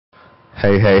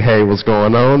Hey, what's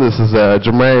going on? This is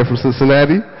Jermaine from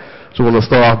Cincinnati. Just want to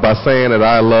start off by saying that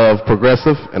I love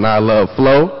Progressive and I love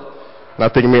Flo. And I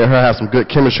think me and her have some good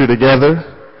chemistry together.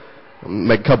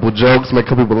 Make a couple jokes, make a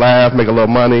couple people laugh, make a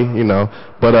little money, you know.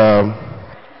 But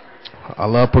I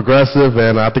love Progressive,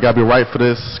 and I think I'll be right for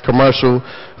this commercial.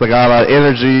 I got a lot of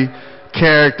energy,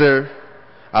 character.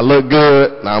 I look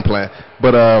good. Nah, I'm playing.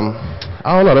 But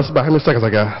I don't know. That's about how many seconds I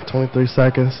got? 23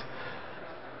 seconds.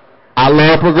 I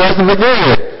love Progressive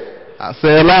again. I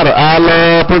said louder. I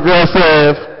love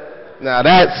Progressive. Now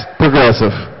that's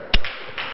Progressive.